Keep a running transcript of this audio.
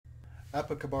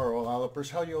Apacabaro Alipers,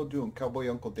 how you all doing? Cowboy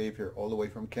Uncle Dave here, all the way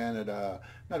from Canada.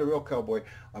 Not a real cowboy.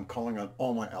 I'm calling on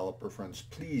all my Aliper friends.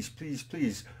 Please, please,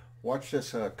 please watch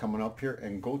this coming up here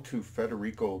and go to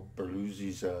Federico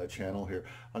Borluzzi's channel here.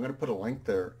 I'm going to put a link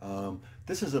there.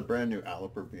 This is a brand new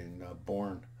Aliper being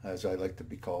born, as I like to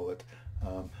be called it.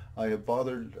 I have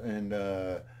bothered and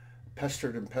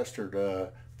pestered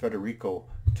Federico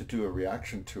to do a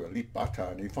reaction to Alip,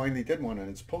 and he finally did one, and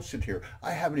it's posted here.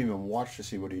 I haven't even watched to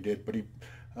see what he did, but he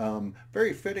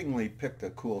very fittingly picked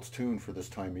a cool tune for this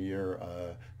time of year,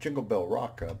 Jingle Bell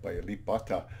Rock by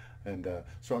Alip. And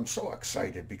so I'm so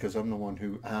excited because I'm the one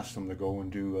who asked him to go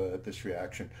and do this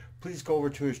reaction. Please go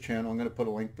over to his channel. I'm going to put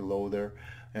a link below there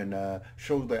and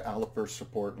show the Aliper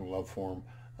support and love for him.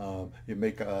 You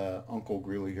make Uncle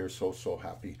Greeley here so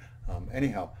happy.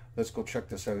 Anyhow, let's go check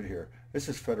this out here. This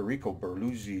is Federico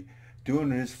Borluzzi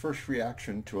doing his first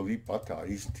reaction to Alip.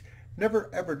 He's never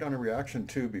ever done a reaction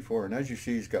to before, and as you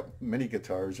see, he's got many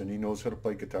guitars and he knows how to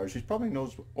play guitars. He probably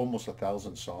knows almost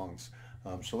 1,000 songs.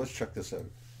 So let's check this out.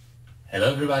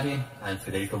 Hello everybody, I'm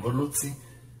Federico Borluzzi.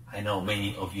 I know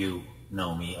many of you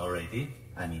know me already.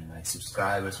 I mean my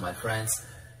subscribers, my friends.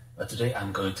 But today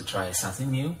I'm going to try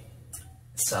something new.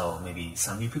 So maybe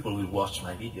some new people will watch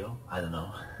my video, I don't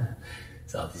know.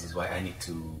 So this is why I need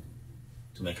to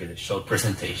make a short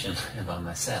presentation about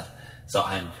myself. So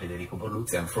I'm Federico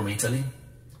Borluzzi, I'm from Italy.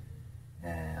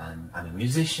 I'm a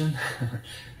musician.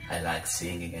 I like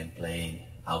singing and playing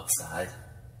outside,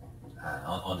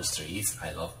 on the streets.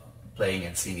 I love playing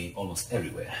and singing almost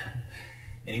everywhere.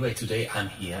 Anyway, today I'm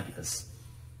here because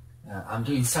I'm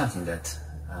doing something that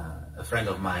a friend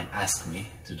of mine asked me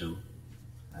to do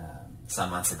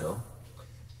some months ago.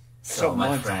 So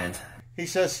my friend... He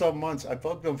says some months. I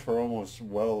bugged him for almost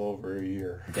well over a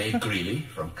year. Dave Greeley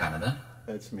from Canada.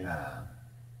 That's me.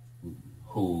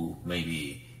 Who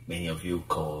maybe many of you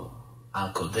call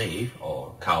Uncle Dave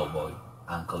or Cowboy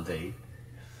Uncle Dave.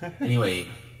 Anyway,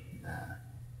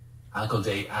 Uncle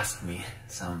Dave asked me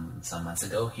some months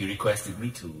ago. He requested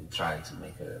me to try to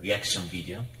make a reaction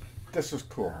video. This is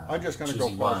cool. I'm just going to go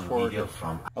fast forward.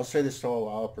 I'll say this to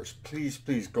all Alipers.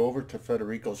 Please go over to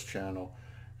Federico's channel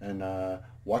and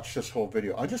watch this whole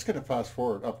video. I'm just going to fast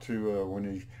forward up to when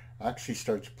he actually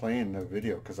starts playing the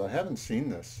video because I haven't seen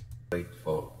this. Wait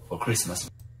for Christmas.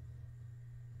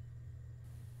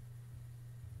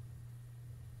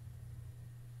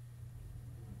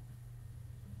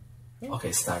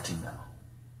 Okay, starting now.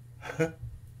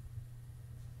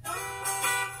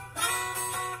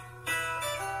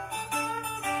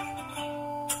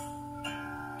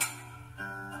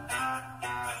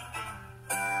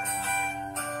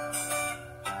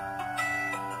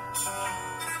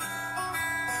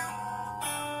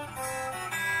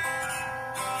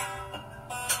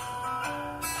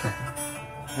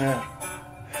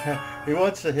 He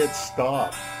wants to hit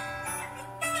stop.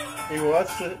 He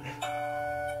wants to...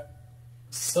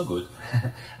 So good.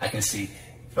 I can see,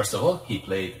 first of all, he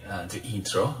played the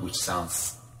intro, which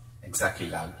sounds exactly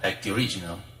like the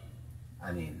original.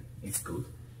 I mean, it's good.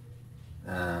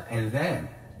 And then,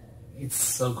 it's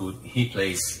so good. He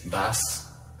plays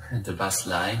bass, the bass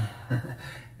line,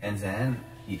 and then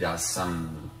he does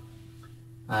some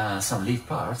lead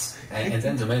parts, and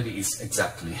then the melody is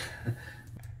exactly...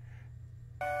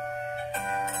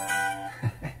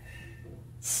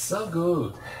 So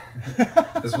good.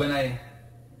 Because when I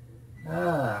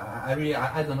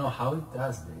don't know how it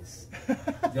does this.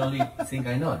 The only thing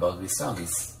I know about this song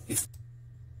is it's...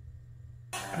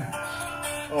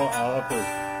 Oh,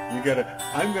 Aliper, you gotta...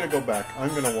 I'm gonna go back. I'm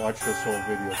gonna watch this whole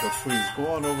video. So please go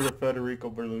on over to Federico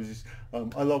Borluzzi's.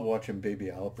 I love watching baby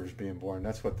Alipers being born.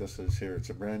 That's what this is here. It's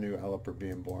a brand new Aliper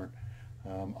being born.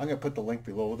 I'm going to put the link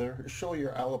below there. Show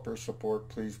your Aliper support,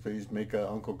 please. Make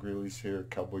Uncle Greeley's here,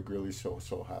 Cowboy Greeley,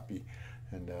 so happy.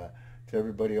 And to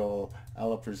everybody, all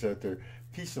Alipers out there,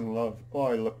 peace and love. Oh,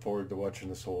 I look forward to watching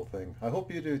this whole thing. I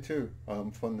hope you do too.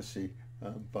 Fun to see.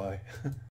 Bye.